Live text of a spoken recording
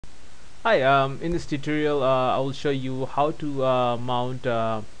Hi, in this tutorial I will show you how to mount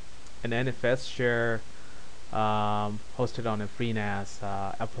an NFS share hosted on a FreeNAS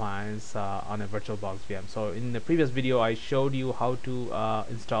appliance on a VirtualBox VM. So in the previous video I showed you how to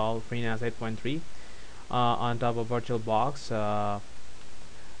install FreeNAS 8.3 on top of VirtualBox,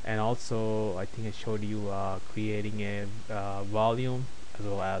 and also I think I showed you creating a volume as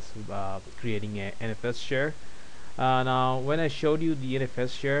well as creating a NFS share. Now when I showed you the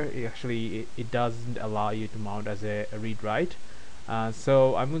NFS share, it doesn't allow you to mount as a read write.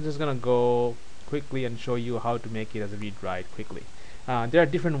 So I'm just gonna go quickly and show you how to make it as a read write quickly. There are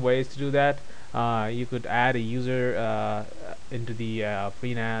different ways to do that. You could add a user into the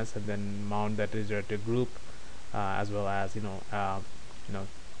FreeNAS and then mount that user to a group, as well as you know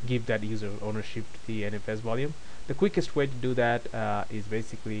give that user ownership to the NFS volume. The quickest way to do that is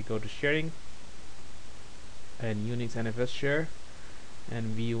basically go to sharing and Unix NFS share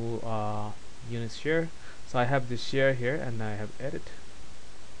and view Unix share. So I have this share here and I have edit.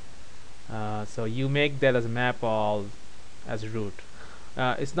 So you make that as a map all as root.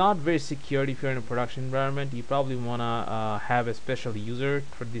 It's not very secure if you're in a production environment. You probably wanna have a special user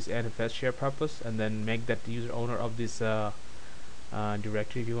for this NFS share purpose, and then make that the user owner of this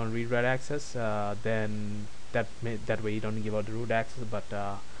directory if you want read write access. Then that way you don't give out the root access, but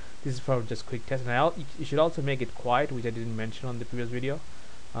this is for just quick test. And you should also make it quiet, which I didn't mention on the previous video.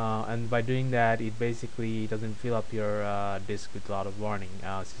 And by doing that, it basically doesn't fill up your disk with a lot of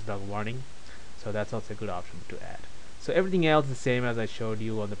syslog warning. So that's also a good option to add. So everything else is the same as I showed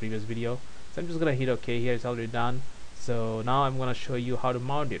you on the previous video. So I'm just gonna hit OK here. It's already done. So now I'm gonna show you how to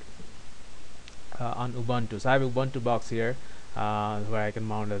mount it on Ubuntu. So I have an Ubuntu box here where I can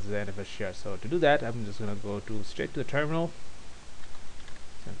mount as an NFS share. So to do that, I'm just gonna go straight to the terminal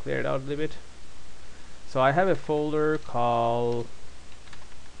and clear it out a little bit. So I have a folder called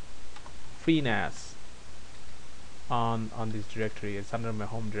FreeNAS on this directory. It's under my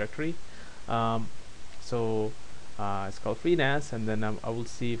home directory. So it's called FreeNAS, and then I will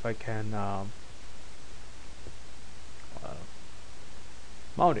see if I can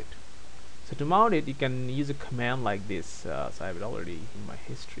mount it. So to mount it, you can use a command like this. So I have it already in my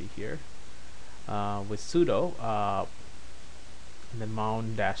history here with sudo and then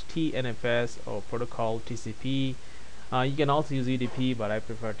mount -t NFS or protocol TCP. You can also use UDP, but I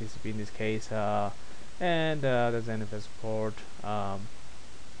prefer TCP in this case. And there's NFS port,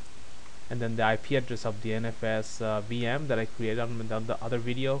 and then the IP address of the NFS VM that I created on the other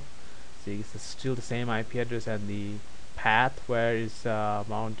video. So it's still the same IP address, and the path where is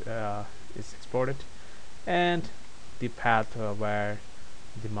mount is exported, and the path where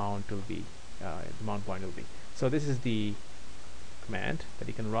the mount will be, the mount point will be. So this is the command that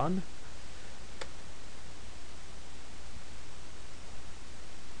you can run.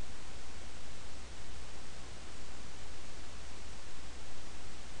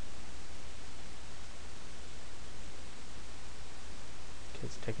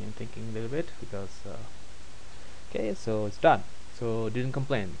 It's thinking a little bit because okay, so it's done. So didn't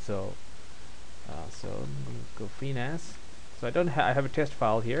complain. So so I'm going to go FreeNAS. So I have a test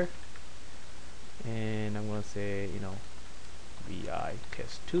file here, and I'm going to say vi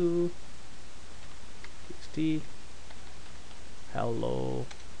test2 txt hello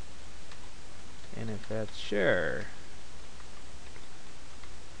NFS share.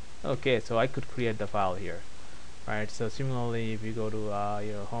 Okay, so I could create the file here. Right, so similarly, if you go to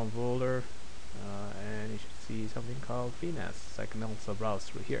your home folder, and you should see something called FreeNAS. So I can also browse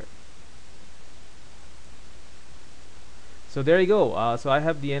through here. So there you go. So I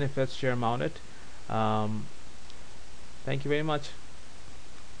have the NFS share mounted. Thank you very much.